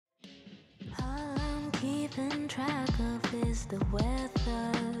keeping track of is the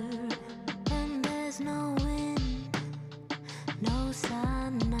weather, and there's no wind, no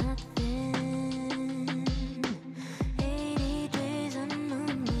sun, nothing. 80 days and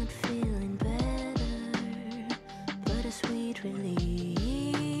I'm not feeling better, but a sweet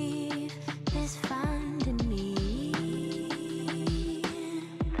relief is finding me.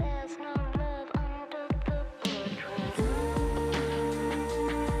 There's no love under the portrait.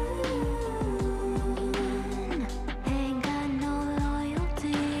 Ain't got no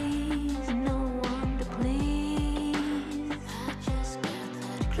loyalties, no one to please. I just got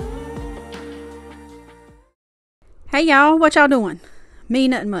that glue. Hey y'all, what y'all doing? Me,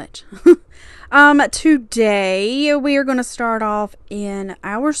 nothing much. Today we are going to start off in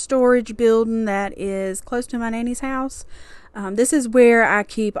our storage building that is close to my nanny's house. This is where I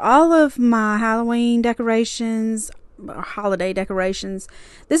keep all of my Halloween decorations, or holiday decorations.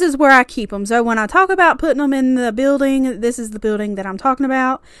 This is where I keep them. So when I talk about putting them in the building, this is the building that I'm talking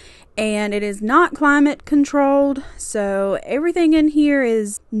about. And it is not climate controlled, so everything in here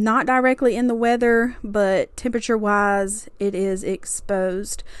is not directly in the weather, but temperature wise it is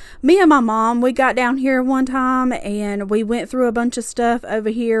exposed. Me and my mom, we got down here one time and we went through a bunch of stuff over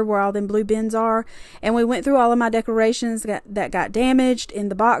here where all them blue bins are, and we went through all of my decorations that got damaged in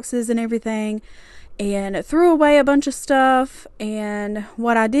the boxes and everything, and threw away a bunch of stuff. And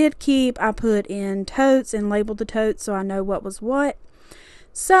what I did keep, I put in totes and labeled the totes so I know what was what.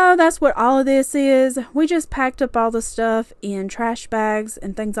 So that's what all of this is. We just packed up all the stuff in trash bags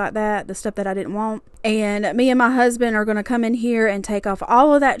and things like that, the stuff that I didn't want. And me and my husband are going to come in here and take off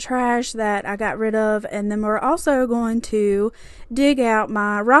all of that trash that I got rid of. And then we're also going to dig out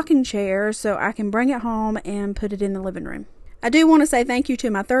my rocking chair so I can bring it home and put it in the living room. I do want to say thank you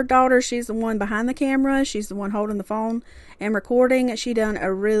to my third daughter. She's the one behind the camera. She's the one holding the phone and recording. She done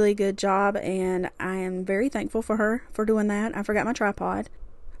a really good job, and I am very thankful for her for doing that. I forgot my tripod.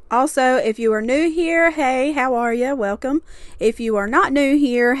 Also, if you are new here, hey, how are you? Welcome. If you are not new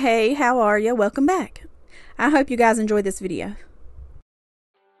here, hey, how are you? Welcome back. I hope you guys enjoyed this video.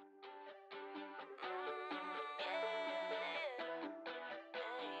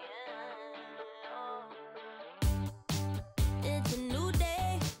 It's a new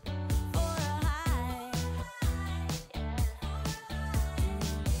day for a high.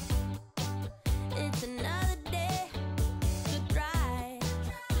 It's another day to try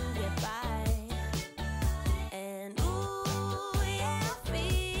to get by. And ooh, yeah, I'm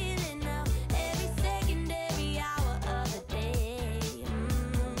feeling now every second, every hour of the day.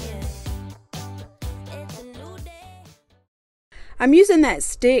 Yeah. It's a new day. I'm using that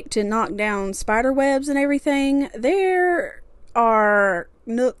stick to knock down spider webs and everything. There are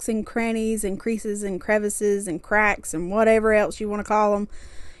nooks and crannies and creases and crevices and cracks and whatever else you want to call them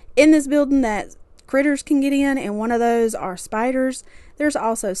in this building that critters can get in, and one of those are spiders. There's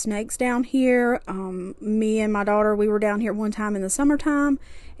also snakes down here. Me and my daughter, we were down here one time in the summertime,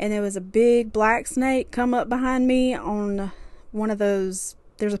 and there was a big black snake come up behind me on one of those.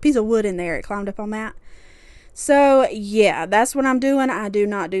 There's a piece of wood in there. It climbed up on that. So yeah, that's what I'm doing. I do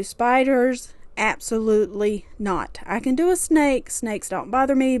not do spiders. Absolutely not. I can do a snake. Snakes don't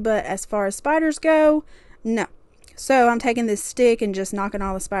bother me, but as far as spiders go, no. So I'm taking this stick and just knocking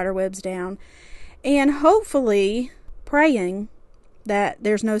all the spider webs down, and hopefully praying that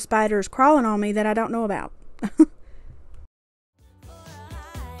there's no spiders crawling on me that I don't know about.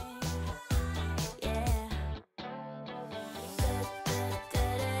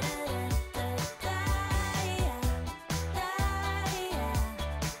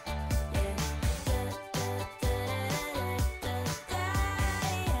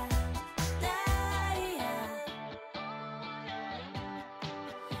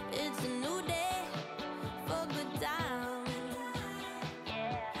 It's a new day for good times.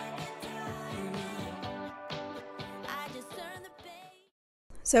 I just turned the page.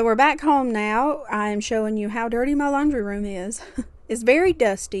 So we're back home now. I'm showing you how dirty my laundry room is. It's very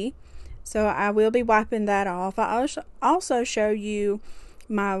dusty, so I will be wiping that off. I also show you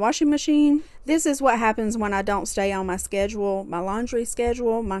my washing machine. This is what happens when I don't stay on my schedule, my laundry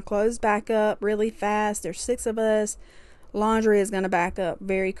schedule. My clothes back up really fast. There's 6 of us. Laundry is going to back up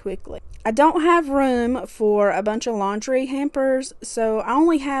very quickly. I don't have room for a bunch of laundry hampers, so I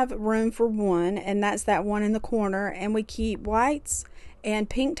only have room for one, and that's that one in the corner, and we keep whites and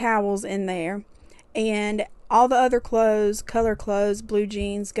pink towels in there, and all the other clothes, color clothes, blue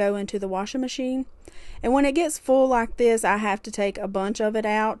jeans, go into the washing machine. And when it gets full like this, I have to take a bunch of it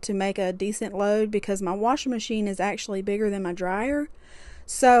out to make a decent load, because my washing machine is actually bigger than my dryer.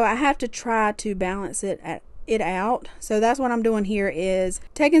 So I have to try to balance it it out. So that's what I'm doing here, is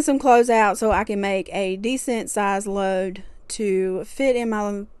taking some clothes out so I can make a decent size load to fit in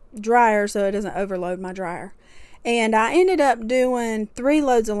my dryer so it doesn't overload my dryer. And I ended up doing 3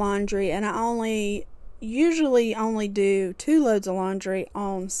 loads of laundry, and I usually only do 2 loads of laundry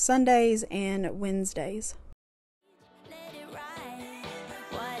on Sundays and Wednesdays. Let it ride,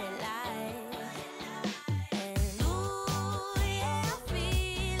 what it like. And ooh, yeah, I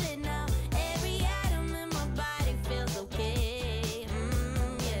feel it now. Every atom in my body feels okay.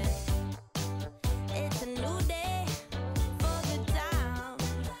 Yeah. It's a new day for good time.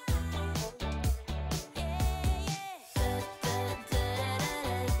 Yeah, yeah. Da, da,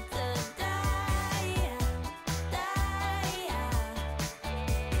 da, da, da, yeah.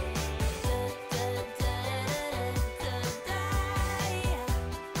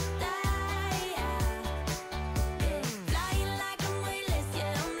 Flying like I'm weightless,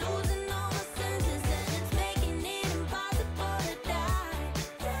 yeah, I'm losing all my senses, and it's making it impossible to die.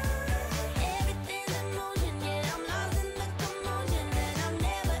 Everything's in motion, yeah, I'm lost in the commotion, and I've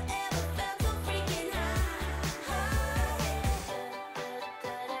never ever felt so freaking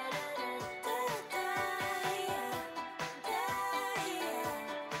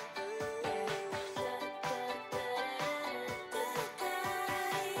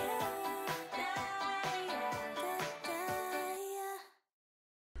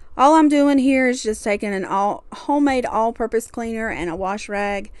All I'm doing here is just taking an homemade all-purpose cleaner and a wash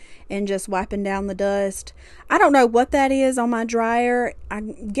rag and just wiping down the dust. I don't know what that is on my dryer.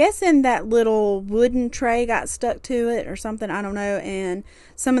 I'm guessing that little wooden tray got stuck to it or something. I don't know. And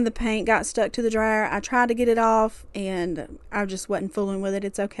some of the paint got stuck to the dryer. I tried to get it off and I just wasn't fooling with it.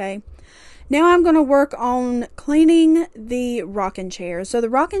 It's okay. Now I'm going to work on cleaning the rocking chair. So the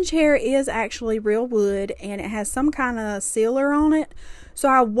rocking chair is actually real wood and it has some kind of sealer on it. So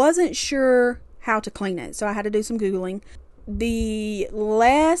I wasn't sure how to clean it. So I had to do some Googling. The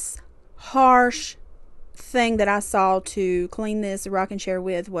less harsh thing that I saw to clean this rocking chair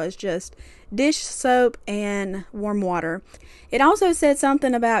with was just dish soap and warm water. It also said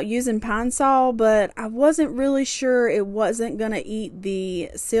something about using Pine Sol, but I wasn't really sure it wasn't going to eat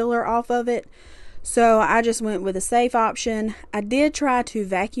the sealer off of it. So I just went with a safe option. I did try to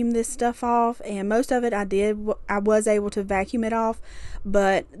vacuum this stuff off, and most of it I was able to vacuum it off,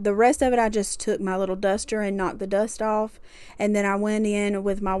 but the rest of it I just took my little duster and knocked the dust off, and then I went in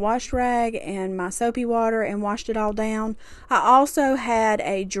with my wash rag and my soapy water and washed it all down. I also had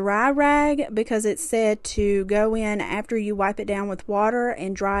a dry rag because it said to go in after you wipe it down with water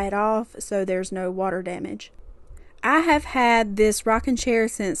and dry it off so there's no water damage. I have had this rocking chair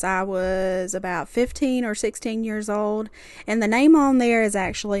since I was about 15 or 16 years old, and the name on there is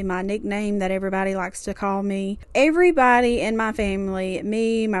actually my nickname that everybody likes to call me. Everybody in my family,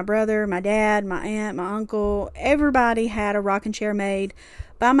 me, my brother, my dad, my aunt, my uncle, everybody had a rocking chair made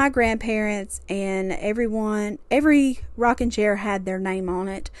by my grandparents, and every rocking chair had their name on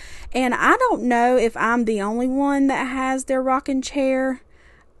it. And I don't know if I'm the only one that has their rocking chair.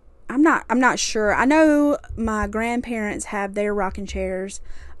 I'm not sure. I know my grandparents have their rocking chairs,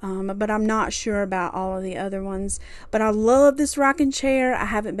 but I'm not sure about all of the other ones. But I love this rocking chair. I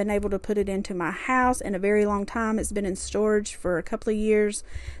haven't been able to put it into my house in a very long time. It's been in storage for a couple of years.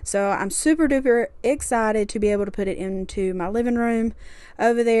 So I'm super duper excited to be able to put it into my living room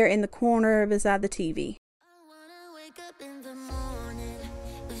over there in the corner beside the TV. I wanna wake up in the morning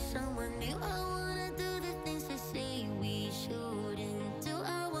with someone new. I wanna do the things they say we shouldn't do.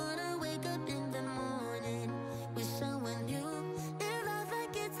 I wanna wake up in the morning with someone new. Live life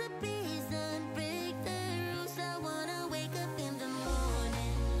like it's a piece and break the rules. I wanna wake up in the morning.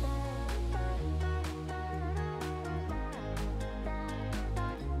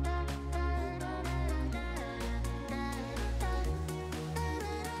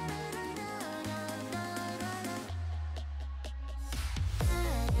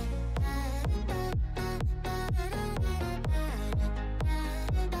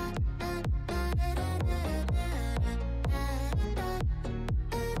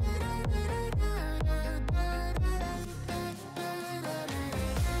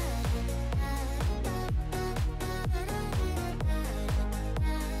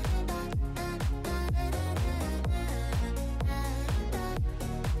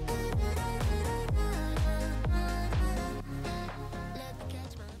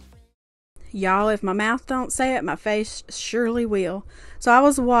 Y'all, if my mouth don't say it, my face surely will. So I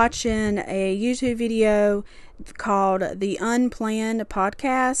was watching a YouTube video called The Unplanned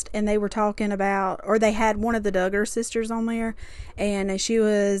Podcast, and they were talking about, or they had one of the Duggar sisters on there, and she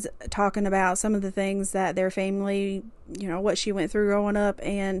was talking about some of the things that their family, what she went through growing up,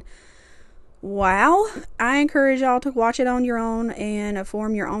 and Wow, I encourage y'all to watch it on your own and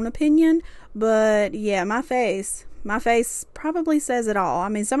form your own opinion. But yeah, my face probably says it all. I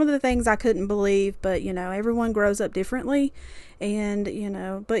mean, some of the things I couldn't believe, but everyone grows up differently.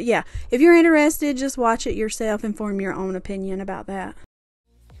 And, but yeah, if you're interested, just watch it yourself and form your own opinion about that.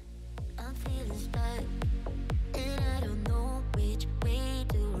 I'm feeling stuck, and I don't know which way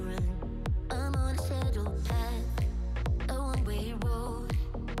to run. I'm on a scheduled path, a one-way road,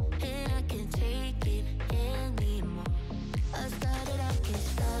 and I can't take it anymore. I started, I can't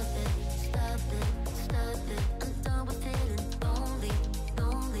stop it, stop it, stop it. I'm done with feeling lonely,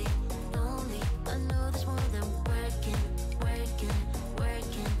 lonely, lonely. I know there's more than working, working,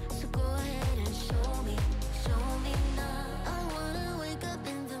 working. So go ahead and show me now. I wanna wake up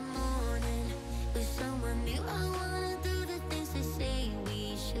in the morning with someone new. I wanna do the things they say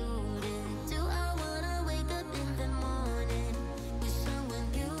we shouldn't do. I wanna wake up in the morning with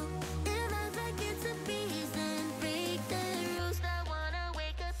someone new. If I like it to be, then break the rules. I wanna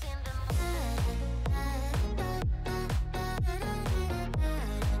wake up in the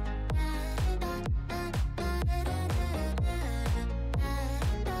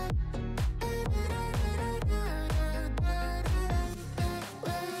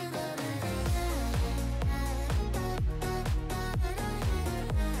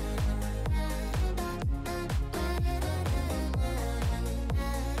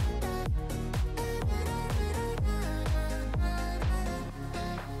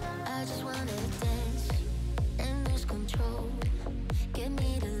I just wanna dance and lose control. Get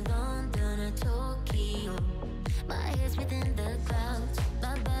me to London or Tokyo. My head's within the clouds,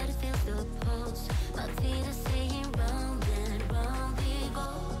 my body feels the pulse. My feet are saying round and round we go.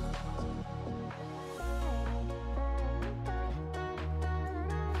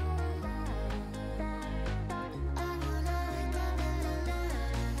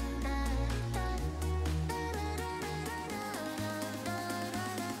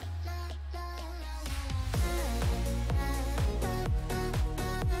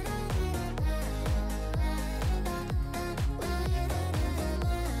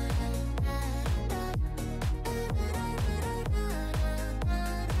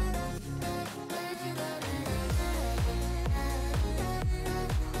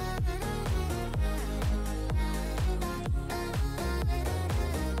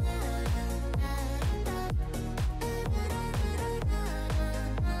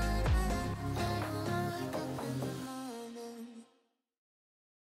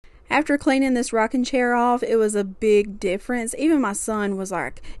 After cleaning this rocking chair off, it was a big difference. Even my son was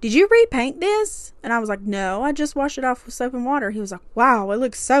like, "Did you repaint this?" And I was like, "No, I just washed it off with soap and water." He was like, "Wow, it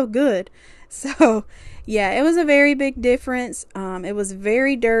looks so good." So yeah, it was a very big difference. It was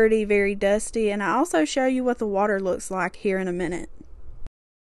very dirty, very dusty, and I'll also show you what the water looks like here in a minute.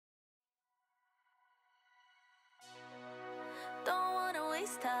 Don't wanna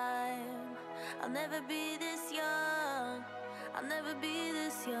waste time. I'll never be this young. I'll never be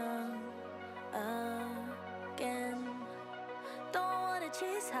this young again. Don't wanna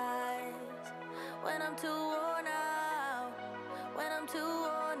chase highs when I'm too worn out. When I'm too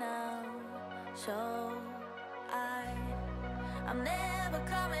worn out. So I'm never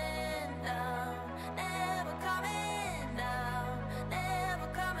coming down. Never coming down. Never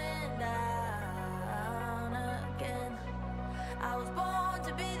coming down again. I was born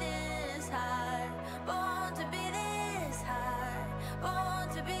to be this high, born to be this high, born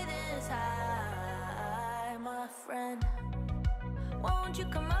to be this high, my friend. Won't you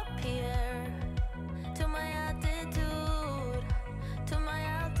come up here to my altitude, to my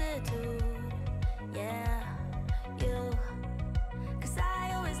altitude, yeah, you, 'cause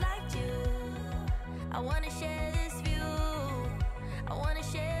I always liked you. I wanna share this view, I wanna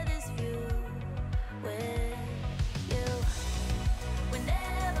share this view with you. We're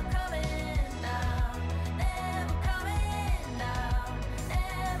never coming down, never coming down,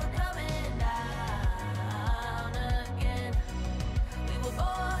 never coming down again. We were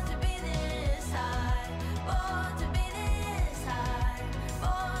born to be this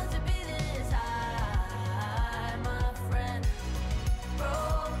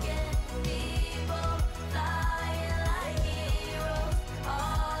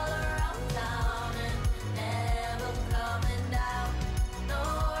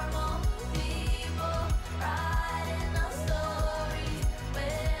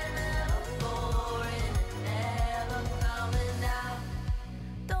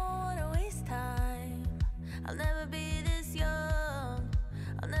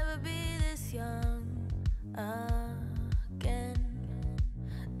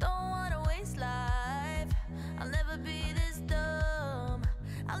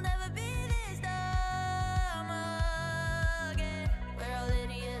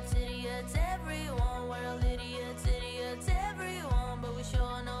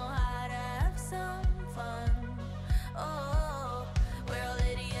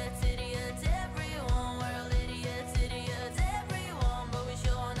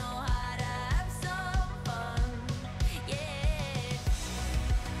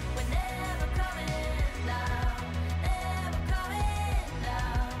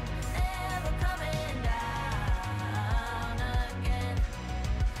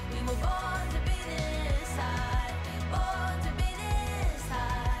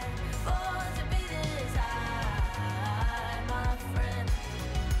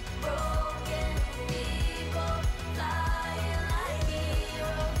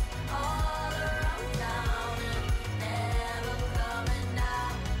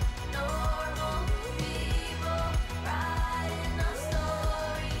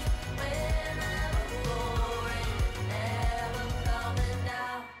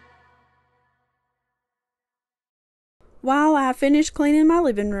While I finish cleaning my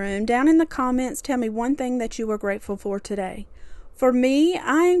living room, down in the comments, tell me one thing that you are grateful for today. For me,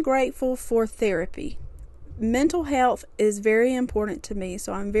 I am grateful for therapy. Mental health is very important to me,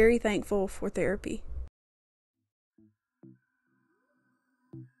 so I'm very thankful for therapy.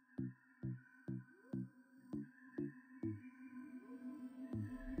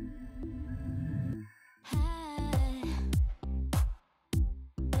 I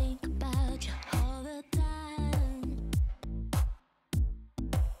think about you all the time.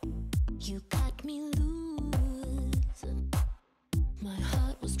 You cut me loose. My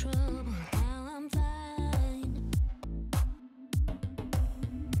heart was troubled, now I'm fine.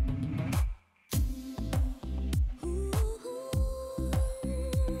 Ooh,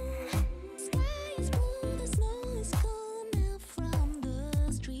 sky is blue, the snow is gone now from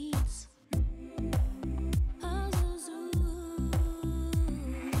the streets. Oh, so soon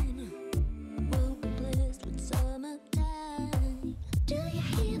we'll be blessed with summertime. Do you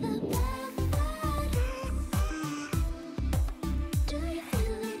hear the blackbird? Do you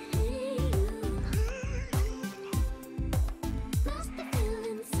feel it? Hey, you must be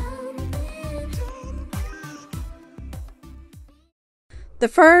feeling something. The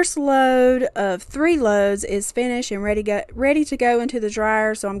first load of 3 loads is finished and ready to go into the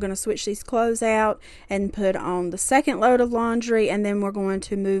dryer, so I'm going to switch these clothes out and put on the second load of laundry, and then we're going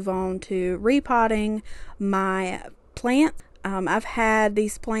to move on to repotting my plants. I've had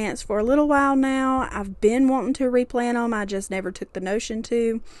these plants for a little while now. I've been wanting to replant them. I just never took the notion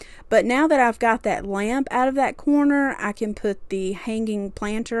to. But now that I've got that lamp out of that corner, I can put the hanging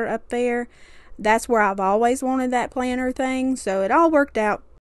planter up there. That's where I've always wanted that planter thing, so it all worked out.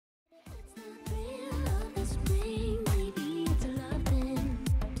 It's the thrill of the spring, maybe it's a love thing.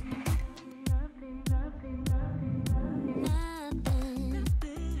 Nothing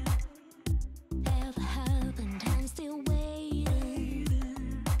ever happened, I'm still waiting.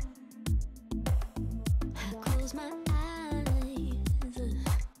 I close my eyes,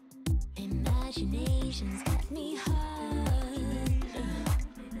 imagination's got me hard.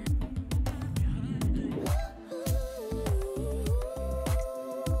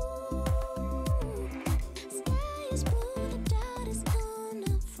 Sky is blue, the doubt is gone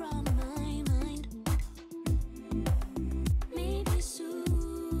up from my mind. Maybe soon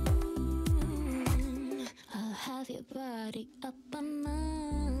I'll have your body up on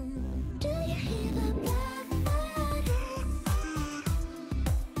mine. Do you hear the blackbird?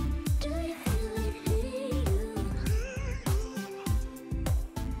 Do you feel it? Hey, you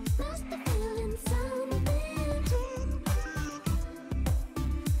must be feeling something.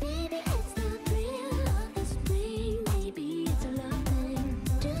 Maybe it's the thrill of the spring, maybe it's a love thing.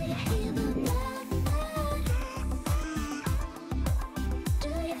 Do you hear the blackbird? Do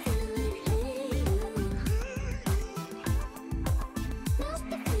you feel it? Hey, you must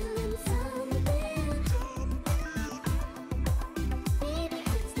be feeling something. Maybe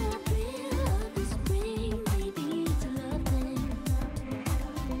it's the thrill of the spring, maybe it's a love thing.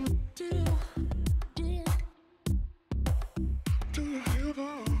 Do you hear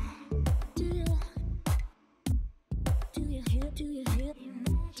that? Do you hear? Do you hear?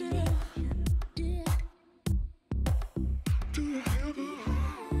 Do you hear that?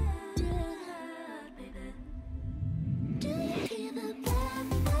 Do you hear the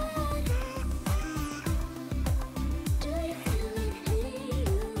blackbird? Do you feel it? Hey,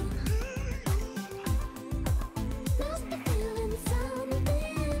 you must be feeling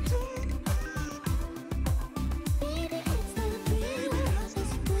something. Maybe it's the thrill of the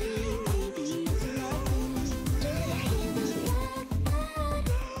spring, maybe it's a love thing. Do you hear the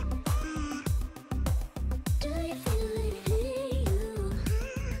blackbird? Do you feel it? Hey, you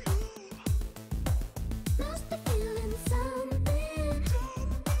must be feeling something.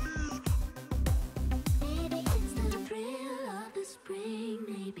 Maybe it's the thrill of the spring,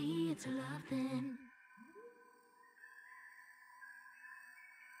 maybe it's a love thing.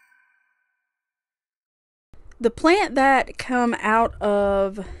 The plant that come out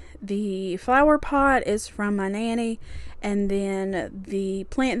of the flower pot is from my nanny, and then the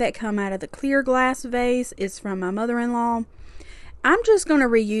plant that come out of the clear glass vase is from my mother-in-law. I'm just going to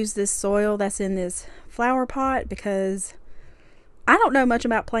reuse this soil that's in this flower pot because I don't know much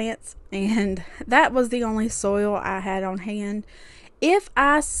about plants, and that was the only soil I had on hand. If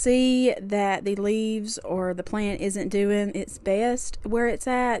I see that the leaves or the plant isn't doing its best where it's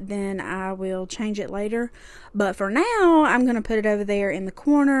at, then I will change it later. But for now, I'm going to put it over there in the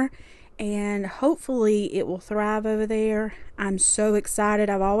corner, and hopefully it will thrive over there. I'm so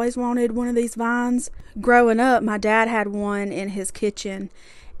excited. I've always wanted one of these vines. Growing up, my dad had one in his kitchen,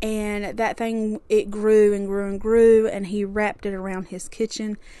 And that thing, it grew and grew and grew, and he wrapped it around his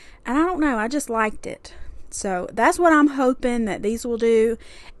kitchen. And I don't know, I just liked it. So that's what I'm hoping that these will do,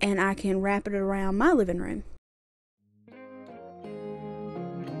 and I can wrap it around my living room.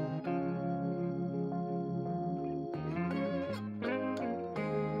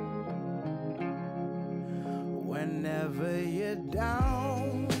 Whenever you're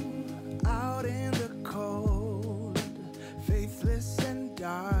down, out in the cold, faithless and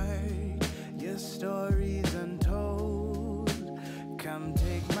dark, your story's untold. Come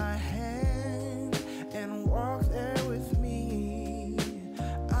take my hand and walk there with me.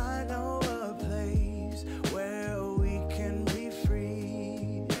 I know a place where we can be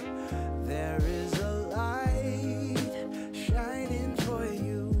free. There is a light shining for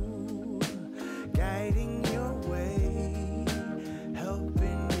you, guiding your way,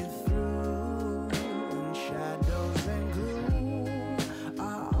 helping you through. And shadows and gloom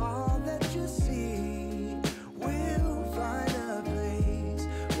are all that you see. We'll find a place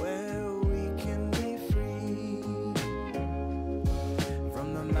where we can be free.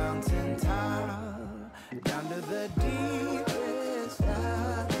 From the mountain top down to the deepest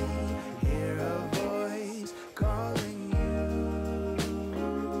valley, hear a voice calling you.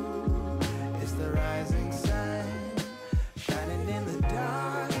 It's the rising sun shining in the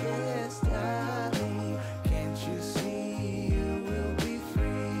darkest alley. Can't you see you will be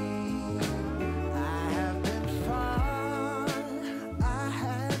free? I have been far, I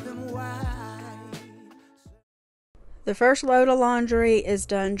have been wide. The first load of laundry is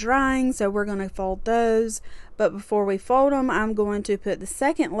done drying, so we're going to fold those. But before we fold them, I'm going to put the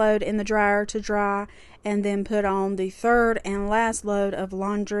second load in the dryer to dry, and then put on the third and last load of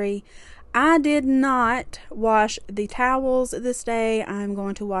laundry. I did not wash the towels this day. I'm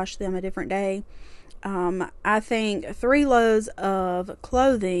going to wash them a different day. I think 3 loads of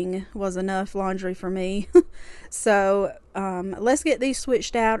clothing was enough laundry for me. So let's get these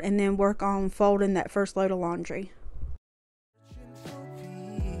switched out and then work on folding that first load of laundry.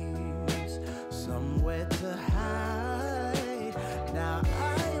 Peace, somewhere to hide. Now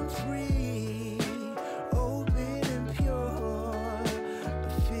I am free, open and pure,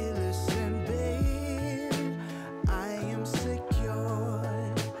 fearless and babe. I am secure.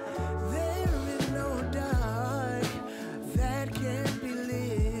 There is no dark that can't be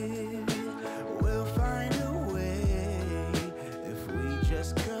lit. We'll find a way if we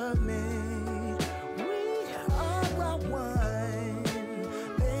just commit. We are one.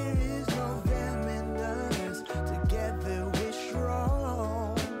 There is no them and us. Together we're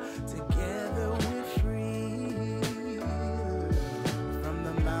strong. Together we're free. From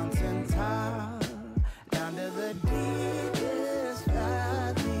the mountain top down to the deepest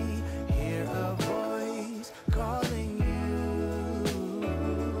valley, hear a voice calling you.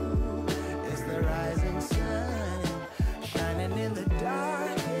 It's the rising sun shining in the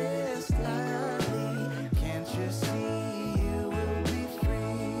darkest alley. Can't you see you will be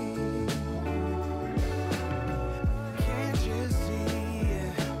free? Can't you see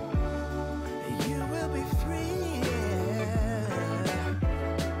you will be free?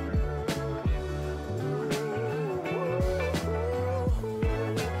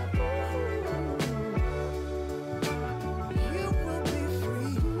 You will be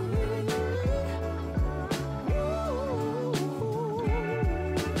free.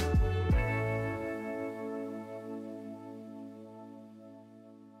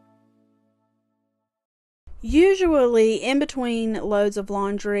 Usually in between loads of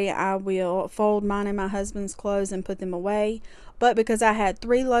laundry, I will fold mine and my husband's clothes and put them away. But because I had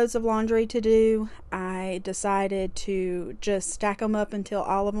 3 loads of laundry to do, I decided to just stack them up until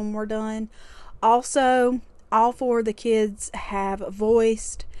all of them were done. Also, all 4 of the kids have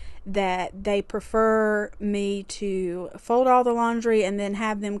voiced that they prefer me to fold all the laundry and then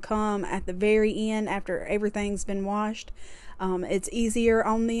have them come at the very end after everything's been washed. It's easier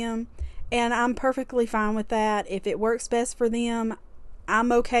on them. And I'm perfectly fine with that. If it works best for them,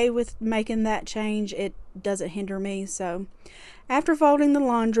 I'm okay with making that change. It doesn't hinder me. So after folding the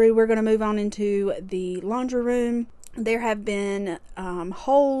laundry, we're going to move on into the laundry room. There have been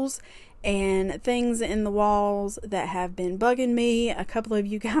holes and things in the walls that have been bugging me. A couple of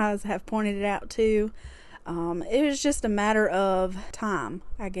you guys have pointed it out too. It was just a matter of time,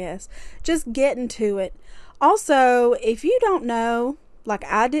 I guess. Just getting to it. Also, if you don't know, like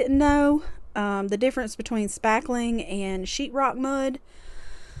I didn't know, the difference between spackling and sheetrock mud,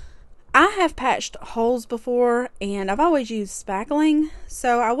 I have patched holes before and I've always used spackling,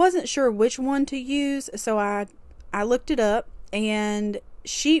 so I wasn't sure which one to use, so I looked it up, and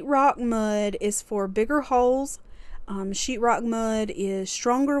sheetrock mud is for bigger holes. Sheetrock mud is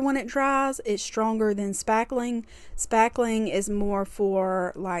stronger when it dries. It's stronger than spackling. Spackling is more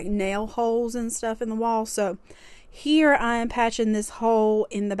for like nail holes and stuff in the wall. So here I am patching this hole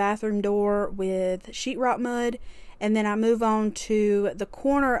in the bathroom door with sheetrock mud, and then I move on to the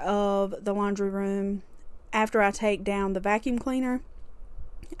corner of the laundry room. After I take down the vacuum cleaner,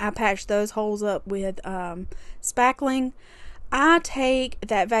 I patch those holes up with spackling. I take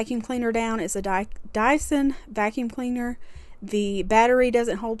that vacuum cleaner down. It's a Dyson vacuum cleaner. The battery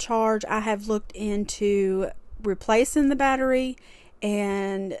doesn't hold charge. I have looked into replacing the battery,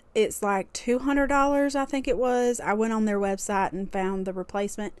 and it's like $200, I think it was. I went on their website and found the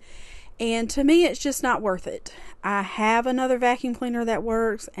replacement, and to me it's just not worth it. I have another vacuum cleaner that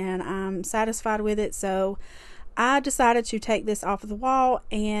works and I'm satisfied with it, so I decided to take this off of the wall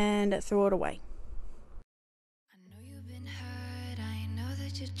and throw it away.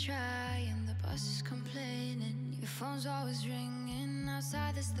 You're trying, the bus is complaining, your phone's always ringing.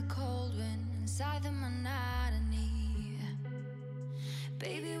 Outside there's the cold wind, inside the monotony.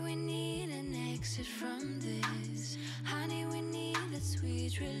 Baby, we need an exit from this. Honey, we need that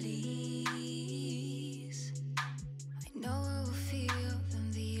sweet release. I know it will feel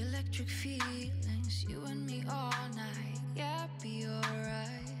them, the electric feelings, you and me all night. Yeah, be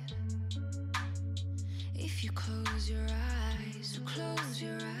alright if you close your eyes. So close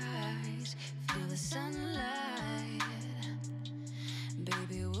your eyes, feel the sunlight.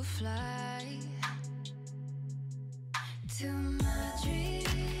 Baby, we'll fly to Madrid.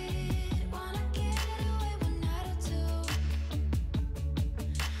 Wanna get away one night or two.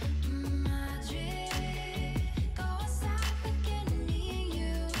 Madrid, go outside, forget me and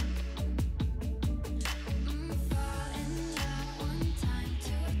you. Fall in love one time, 2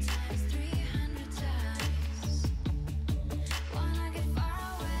 times, 300 times. Wanna get far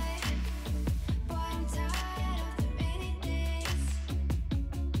away, boy, I'm tired of the rainy days.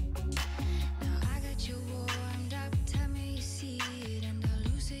 Now I got you warmed up, tell me you see it, and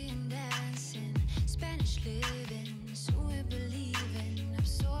Andalusian dancing, Spanish living, so we're believing,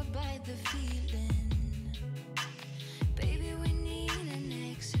 absorbed by the feeling. Baby, we need an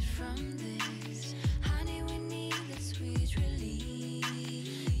exit from this. Honey, we need that sweet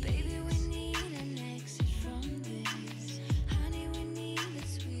release. Baby, we need an exit from this. Honey, we need that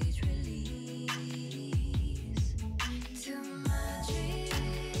sweet release. To Madrid,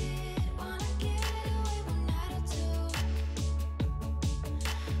 wanna get away one night or two.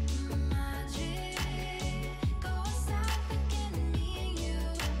 Madrid, go outside, forget me and you.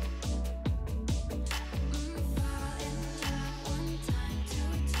 Fall in love one time,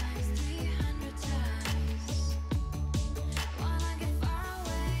 2 times, 300 times. Wanna get far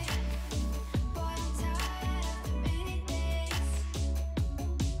away, boy, I'm tired of the rainy days.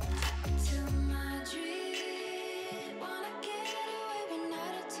 To Madrid, wanna get away one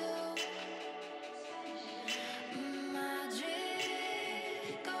night or two. Madrid,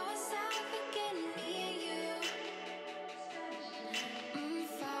 go outside, forget me and you.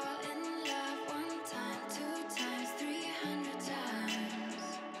 Fall in love one time, 2 times, 300 times.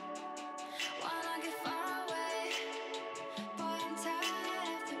 Wanna get far away, boy, I'm tired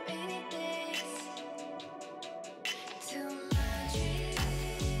of the rainy days. To Madrid,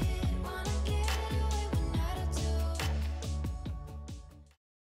 wanna get away one night or two.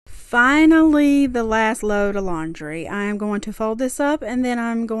 Finally, the last load of laundry. I am going to fold this up, and then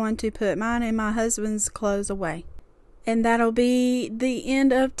I'm going to put mine and my husband's clothes away. And that'll be the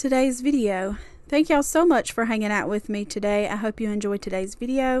end of today's video. Thank y'all so much for hanging out with me today. I hope you enjoyed today's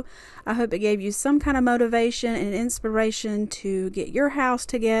video. I hope it gave you some kind of motivation and inspiration to get your house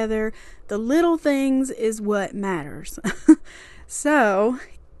together. The little things is what matters. So,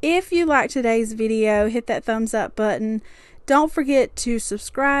 if you liked today's video, hit that thumbs up button. Don't forget to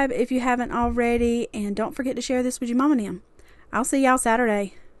subscribe if you haven't already, and don't forget to share this with your mom and them. I'll see y'all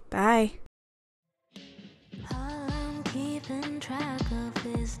Saturday. Bye. All I'm keeping track of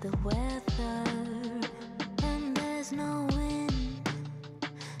is the way